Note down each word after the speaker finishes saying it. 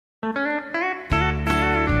Raindrops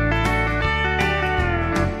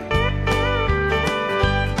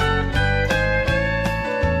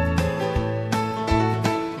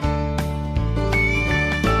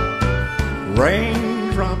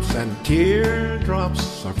and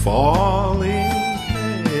teardrops are falling.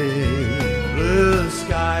 Blue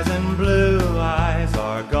skies and blue eyes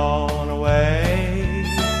are gone away.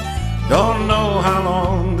 Don't know how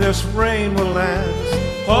long this rain will last.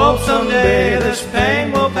 Hope someday this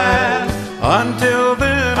pain will pass. Until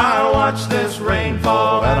then I'll watch this rain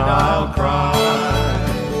fall and I'll cry.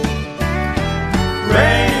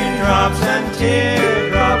 Raindrops and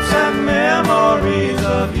teardrops and memories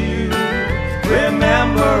of you,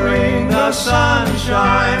 remembering the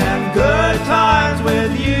sunshine and good times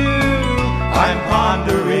with you. I'm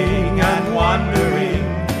pondering and wondering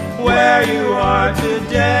where you are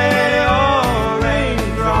today. Oh,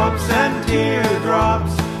 raindrops and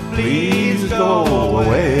teardrops, please go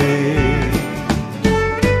away.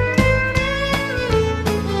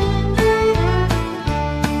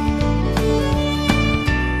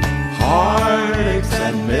 Heartaches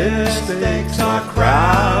and mistakes are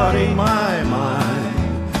crowding my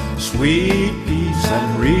mind. Sweet peace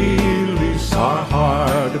and release are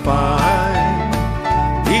hard to find.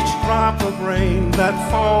 Each drop of rain that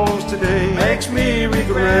falls today makes me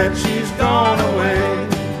regret she's gone away.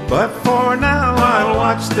 But for now I'll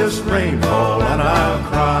watch this rain fall and I'll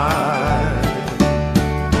cry.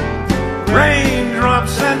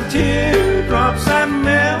 Raindrops and teardrops and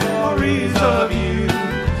memories of you,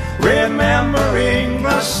 remembering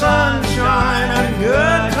the sunshine and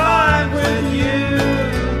good time with you.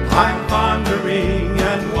 I'm pondering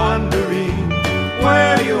and wondering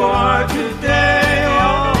where you are today.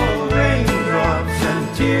 Oh, raindrops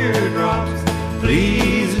and teardrops,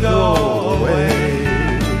 please go away.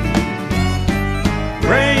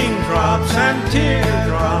 Raindrops and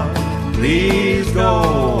teardrops, please